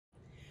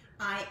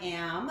I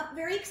am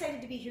very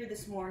excited to be here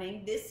this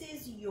morning. This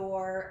is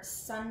your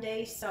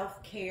Sunday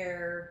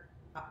self-care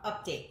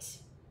update.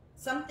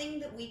 Something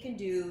that we can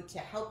do to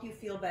help you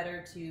feel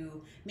better,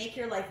 to make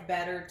your life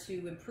better,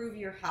 to improve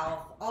your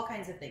health, all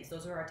kinds of things.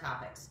 Those are our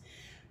topics.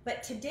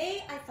 But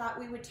today I thought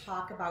we would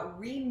talk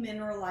about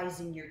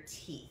remineralizing your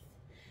teeth.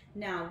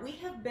 Now, we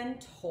have been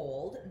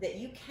told that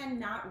you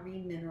cannot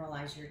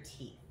remineralize your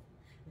teeth,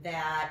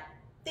 that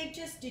they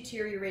just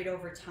deteriorate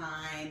over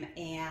time,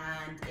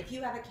 and if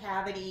you have a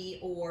cavity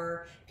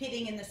or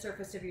pitting in the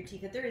surface of your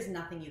teeth, that there is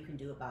nothing you can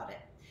do about it.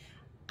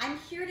 I'm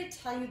here to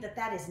tell you that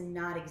that is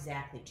not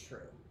exactly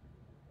true,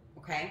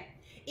 okay?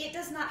 It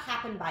does not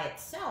happen by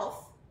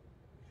itself,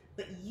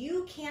 but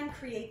you can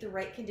create the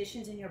right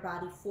conditions in your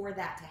body for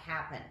that to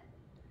happen.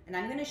 And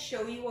I'm gonna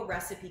show you a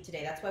recipe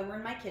today. That's why we're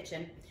in my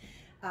kitchen.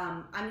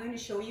 I'm going to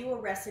show you a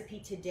recipe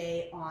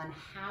today on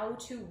how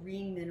to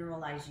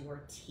remineralize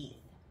your teeth.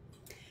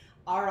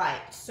 All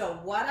right, so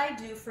what I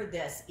do for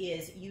this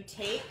is you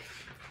take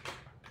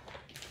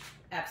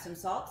Epsom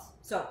salts.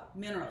 So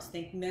minerals,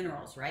 think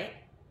minerals, right?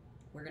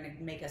 We're gonna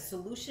make a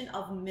solution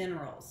of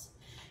minerals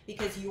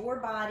because your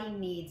body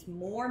needs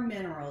more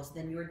minerals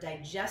than your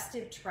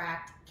digestive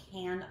tract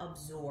can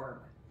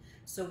absorb.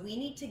 So we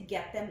need to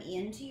get them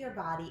into your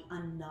body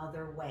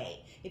another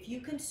way. If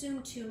you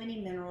consume too many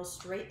minerals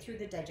straight through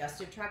the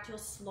digestive tract, you'll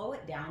slow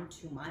it down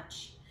too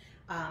much.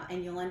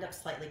 And you'll end up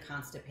slightly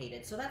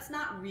constipated. So that's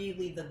not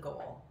really the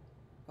goal,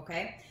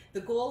 okay? The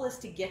goal is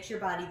to get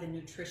your body the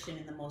nutrition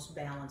in the most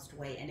balanced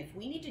way. And if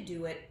we need to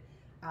do it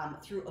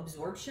through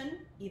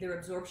absorption, either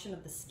absorption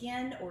of the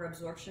skin or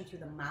absorption through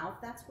the mouth,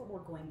 that's what we're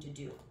going to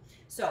do.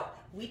 So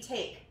we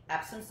take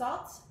Epsom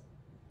salts,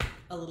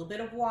 a little bit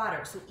of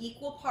water. So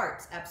equal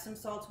parts Epsom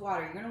salts,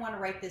 water. You're gonna wanna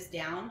write this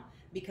down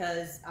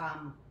because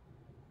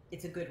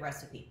it's a good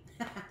recipe.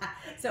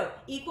 So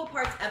equal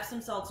parts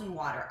Epsom salts and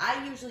water.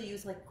 I usually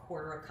use like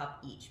 1/4 cup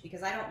each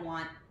because I don't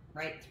want,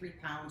 right, 3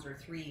 pounds or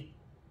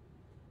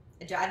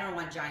I don't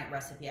want a giant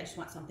recipe. I just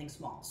want something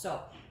small.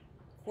 So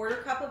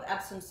 1/4 cup of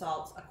Epsom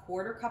salts, a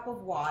 1/4 cup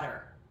of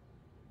water.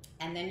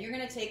 And then you're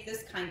gonna take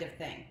this kind of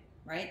thing,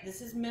 right?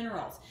 This is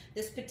minerals.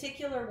 This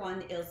particular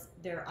one is,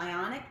 they're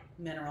ionic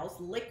minerals,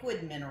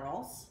 liquid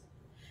minerals.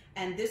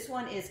 And this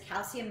one is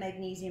calcium,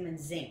 magnesium, and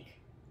zinc,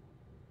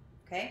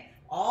 okay?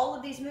 All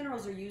of these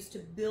minerals are used to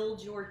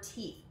build your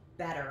teeth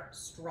better,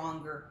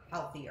 stronger,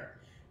 healthier.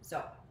 So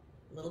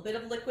a little bit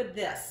of liquid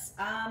this.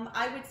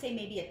 I would say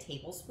maybe a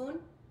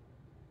tablespoon,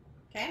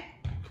 okay?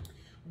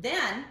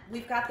 Then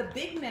we've got the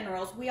big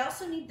minerals. We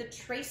also need the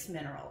trace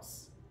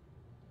minerals.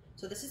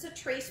 So this is a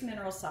trace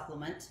mineral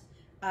supplement.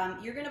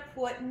 You're gonna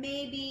put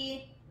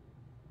maybe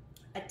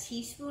a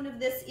teaspoon of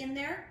this in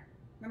there.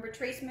 Remember,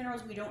 trace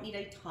minerals, we don't need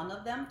a ton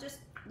of them, just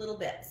little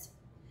bits.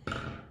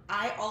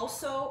 I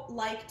also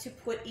like to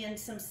put in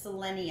some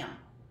selenium,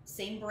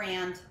 same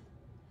brand.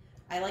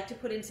 I like to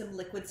put in some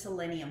liquid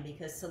selenium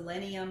because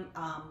selenium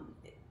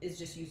is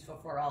just useful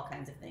for all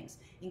kinds of things,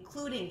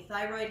 including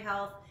thyroid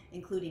health,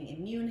 including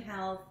immune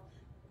health.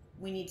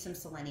 We need some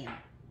selenium.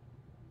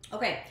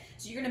 Okay,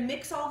 so you're gonna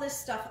mix all this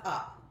stuff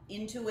up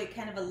into a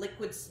kind of a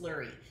liquid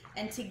slurry.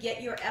 And to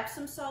get your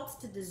Epsom salts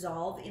to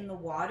dissolve in the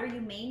water, you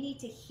may need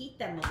to heat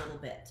them a little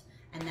bit.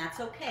 And that's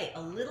okay.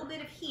 A little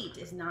bit of heat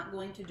is not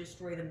going to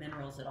destroy the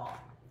minerals at all.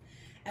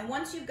 And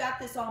once you've got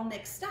this all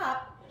mixed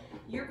up,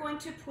 you're going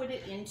to put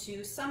it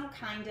into some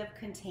kind of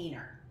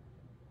container,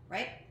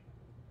 right?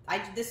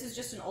 This is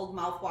just an old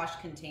mouthwash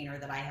container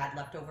that I had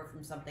left over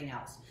from something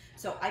else.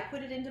 So I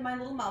put it into my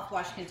little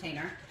mouthwash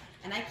container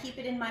and I keep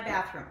it in my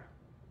bathroom.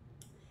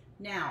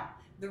 Now,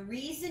 the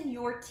reason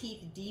your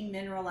teeth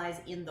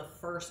demineralize in the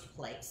first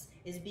place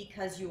is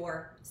because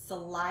your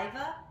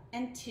saliva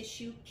and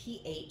tissue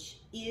pH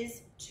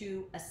is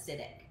too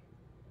acidic,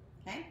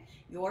 okay?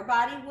 Your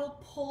body will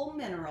pull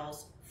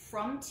minerals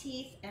from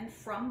teeth and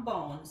from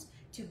bones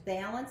to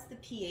balance the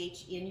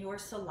pH in your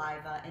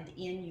saliva and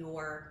in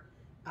your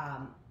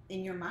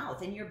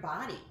mouth, in your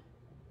body.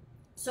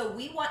 So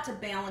we want to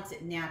balance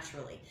it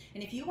naturally.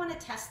 And if you want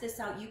to test this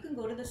out, you can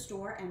go to the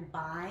store and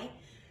buy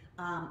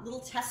little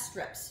test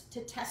strips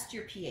to test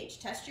your pH.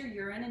 Test your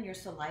urine and your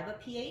saliva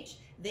pH.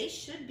 They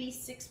should be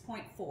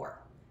 6.4.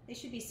 They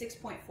should be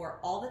 6.4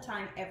 all the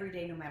time, every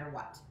day, no matter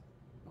what.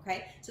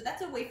 Okay, so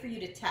that's a way for you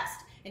to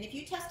test. And if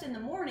you test in the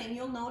morning,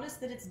 you'll notice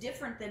that it's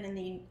different than in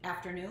the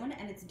afternoon,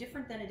 and it's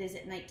different than it is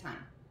at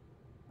nighttime.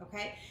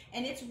 Okay,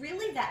 and it's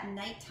really that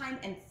nighttime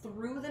and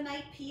through the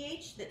night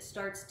pH that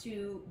starts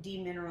to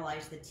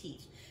demineralize the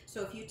teeth.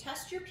 So if you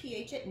test your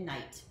pH at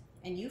night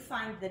and you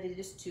find that it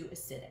is too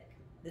acidic,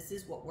 this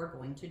is what we're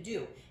going to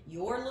do.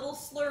 Your little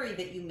slurry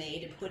that you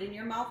made and put in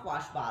your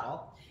mouthwash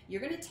bottle, you're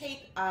gonna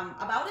take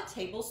about a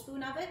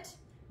tablespoon of it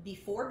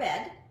before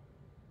bed,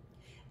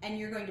 and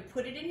you're going to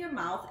put it in your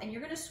mouth and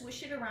you're gonna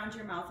swish it around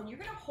your mouth and you're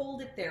gonna hold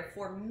it there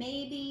for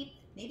maybe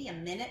a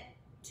minute,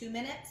 2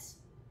 minutes,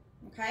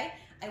 okay?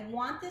 I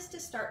want this to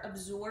start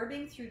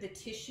absorbing through the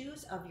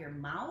tissues of your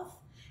mouth,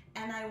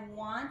 and I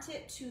want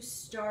it to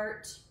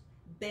start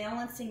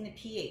balancing the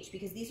pH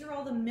because these are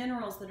all the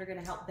minerals that are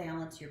gonna help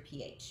balance your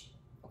pH.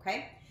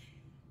 Okay?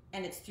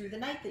 And it's through the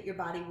night that your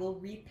body will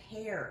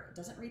repair. It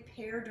doesn't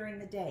repair during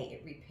the day,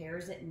 it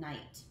repairs at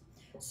night.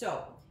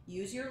 So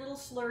use your little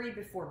slurry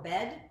before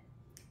bed.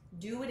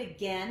 Do it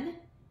again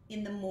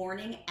in the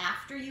morning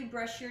after you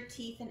brush your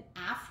teeth and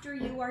after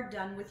you are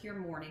done with your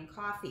morning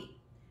coffee.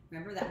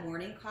 Remember that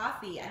morning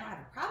coffee, I don't have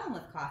a problem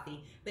with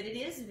coffee, but it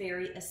is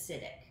very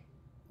acidic,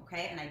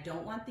 okay? And I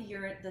don't want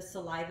the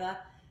saliva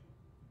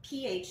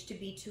pH to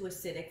be too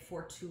acidic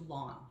for too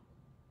long.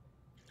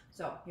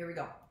 So here we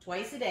go,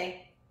 twice a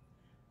day,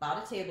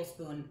 about a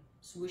tablespoon,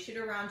 swoosh it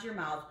around your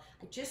mouth.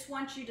 I just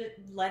want you to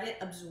let it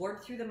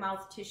absorb through the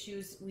mouth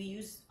tissues. We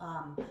use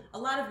a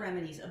lot of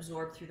remedies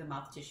absorb through the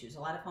mouth tissues, a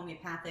lot of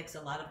homeopathics,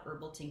 a lot of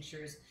herbal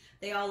tinctures,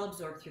 they all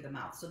absorb through the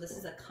mouth. So this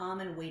is a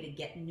common way to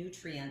get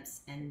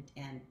nutrients and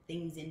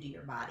things into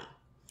your body.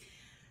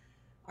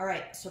 All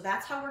right, so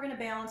that's how we're gonna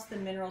balance the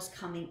minerals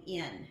coming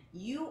in.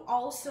 You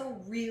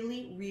also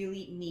really,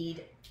 really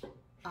need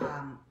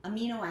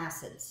amino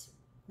acids.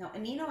 Now,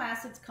 amino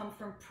acids come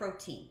from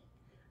protein.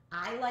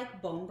 I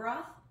like bone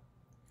broth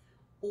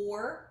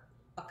or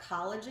a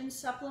collagen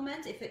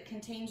supplement if it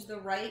contains the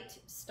right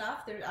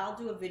stuff. I'll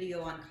do a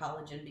video on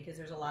collagen because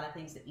there's a lot of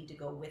things that need to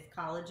go with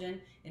collagen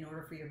in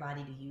order for your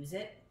body to use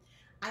it.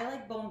 I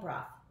like bone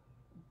broth,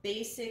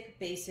 basic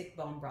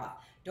bone broth.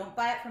 Don't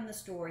buy it from the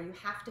store. You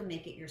have to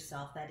make it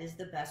yourself. That is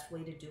the best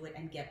way to do it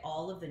and get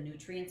all of the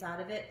nutrients out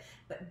of it.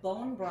 But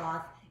bone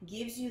broth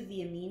gives you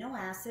the amino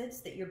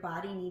acids that your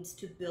body needs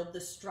to build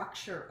the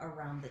structure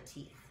around the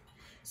teeth.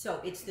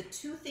 So it's the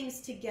two things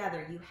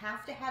together. You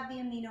have to have the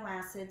amino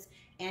acids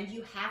and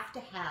you have to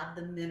have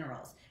the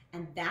minerals.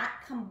 And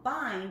that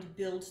combined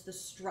builds the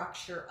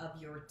structure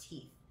of your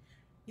teeth.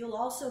 You'll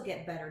also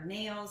get better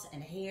nails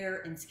and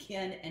hair and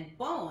skin and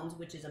bones,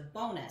 which is a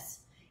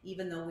bonus,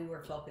 even though we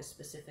were focused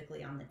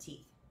specifically on the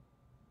teeth.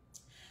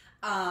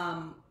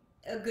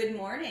 Good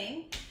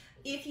morning.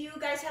 If you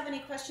guys have any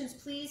questions,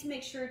 please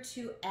make sure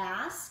to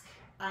ask.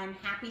 I'm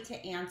happy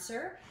to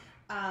answer.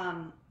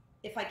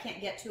 If I can't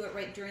get to it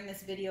right during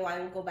this video, I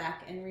will go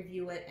back and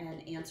review it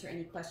and answer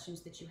any questions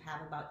that you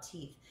have about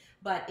teeth.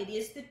 But it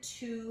is the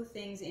two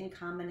things in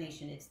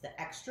combination. It's the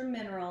extra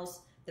minerals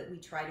that we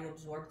try to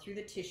absorb through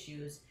the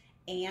tissues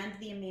and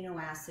the amino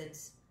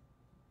acids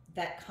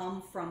that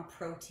come from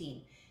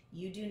protein.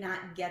 You do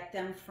not get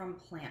them from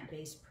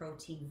plant-based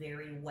protein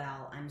very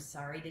well. I'm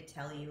sorry to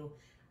tell you.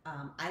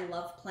 I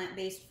love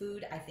plant-based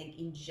food. I think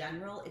in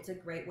general, it's a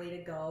great way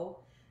to go.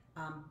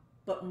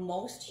 But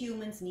most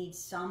humans need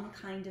some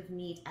kind of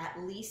meat at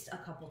least a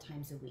couple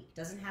times a week.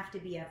 Doesn't have to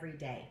be every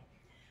day.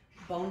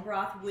 Bone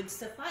broth would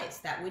suffice.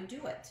 That would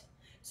do it.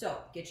 So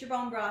get your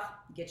bone broth,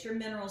 get your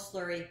mineral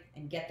slurry,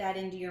 and get that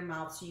into your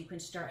mouth so you can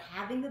start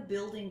having the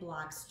building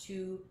blocks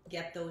to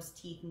get those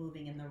teeth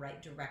moving in the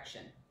right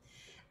direction.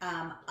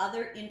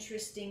 Other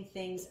interesting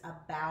things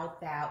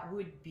about that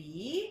would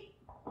be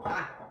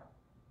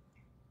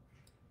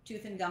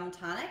tooth and gum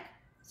tonic.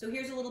 So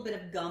here's a little bit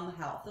of gum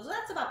health. So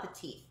that's about the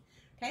teeth.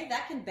 Okay,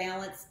 that can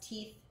balance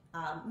teeth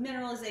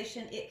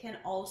mineralization. It can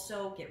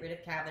also get rid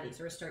of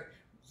cavities or start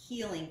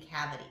healing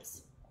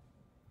cavities.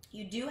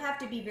 You do have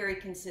to be very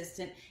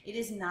consistent. It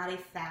is not a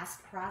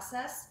fast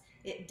process.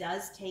 It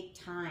does take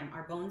time.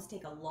 Our bones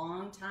take a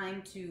long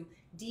time to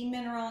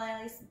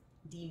demineralize.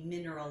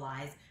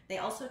 They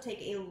also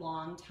take a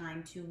long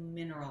time to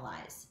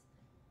mineralize.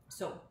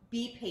 So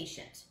be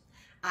patient.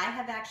 I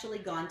have actually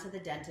gone to the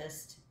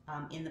dentist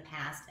in the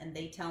past and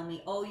they tell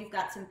me, oh, you've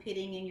got some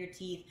pitting in your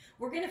teeth.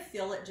 We're going to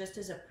fill it just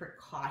as a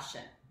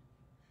precaution.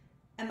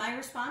 And my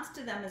response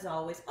to them is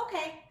always,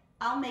 okay,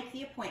 I'll make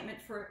the appointment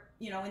for,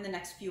 in the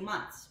next few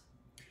months.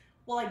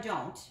 Well, I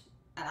don't.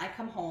 And I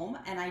come home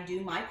and I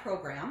do my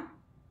program.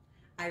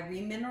 I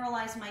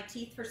remineralize my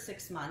teeth for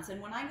 6 months.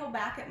 And when I go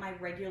back at my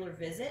regular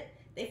visit,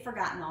 they've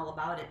forgotten all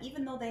about it,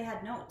 even though they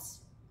had notes.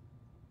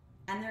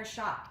 And they're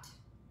shocked.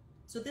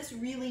 So this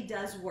really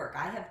does work.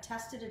 I have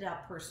tested it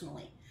out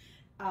personally.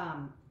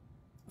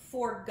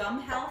 For gum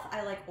health,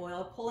 I like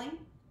oil pulling.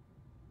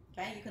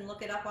 Okay, you can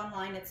look it up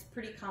online. It's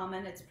pretty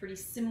common. It's pretty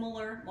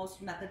similar.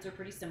 Most methods are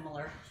pretty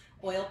similar.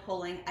 Oil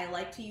pulling. I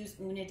like to use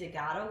Una de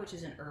Gato, which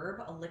is an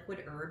herb, a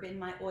liquid herb in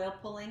my oil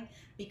pulling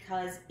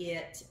because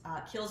it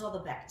kills all the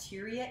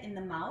bacteria in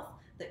the mouth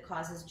that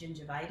causes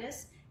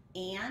gingivitis,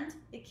 and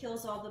it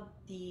kills all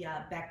the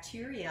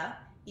bacteria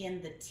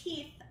in the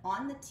teeth,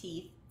 on the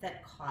teeth,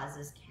 that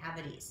causes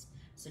cavities.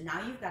 So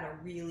now you've got a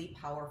really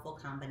powerful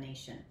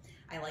combination.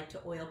 I like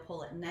to oil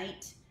pull at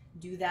night.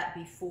 Do that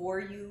before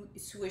you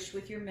swish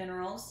with your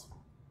minerals,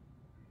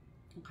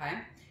 okay?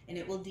 And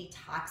it will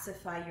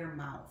detoxify your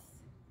mouth.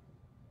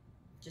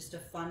 Just a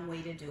fun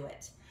way to do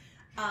it.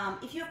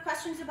 If you have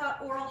questions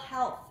about oral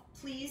health,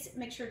 please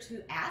make sure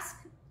to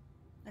ask.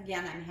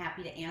 Again, I'm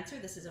happy to answer.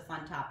 This is a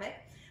fun topic.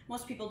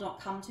 Most people don't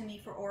come to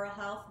me for oral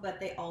health, but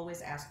they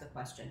always ask the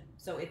question.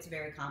 So it's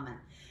very common.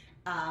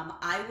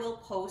 I will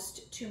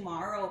post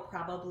tomorrow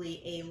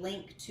probably a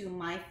link to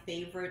my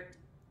favorite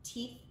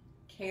teeth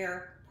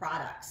care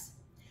products.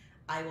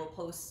 I will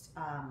post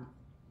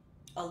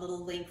a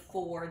little link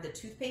for the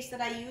toothpaste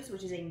that I use,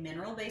 which is a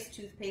mineral-based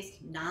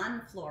toothpaste,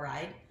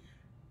 non-fluoride.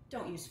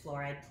 don't use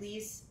fluoride,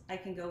 please. I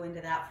can go into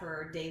that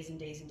for days and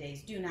days and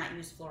days. Do not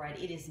use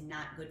fluoride. It is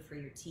not good for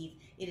your teeth.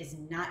 It is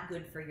not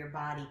good for your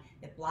body.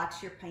 It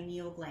blocks your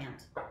pineal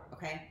gland,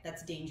 okay?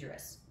 That's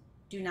dangerous.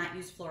 Do not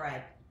use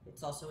fluoride.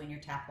 It's also in your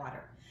tap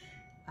water.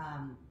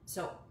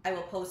 So I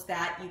will post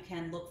that. You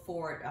can look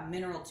for a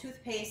mineral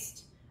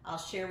toothpaste. I'll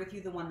share with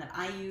you the one that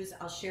I use.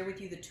 I'll share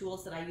with you the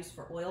tools that I use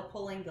for oil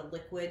pulling, the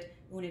liquid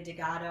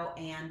Unidigato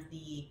and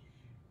the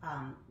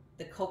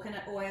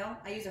coconut oil.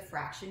 I use a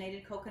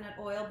fractionated coconut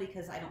oil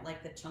because I don't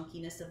like the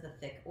chunkiness of the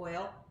thick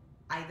oil.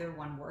 Either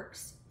one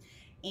works.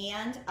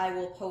 And I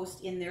will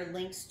post in there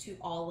links to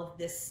all of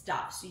this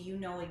stuff so you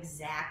know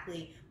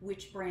exactly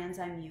which brands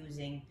I'm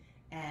using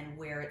and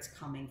where it's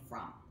coming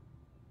from.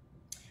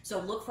 So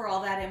look for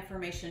all that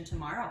information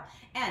tomorrow.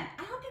 And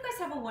I hope you guys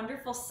have a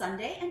wonderful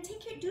Sunday and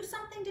do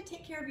something to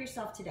take care of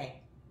yourself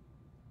today.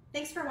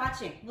 Thanks for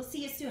watching. We'll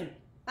see you soon.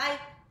 Bye.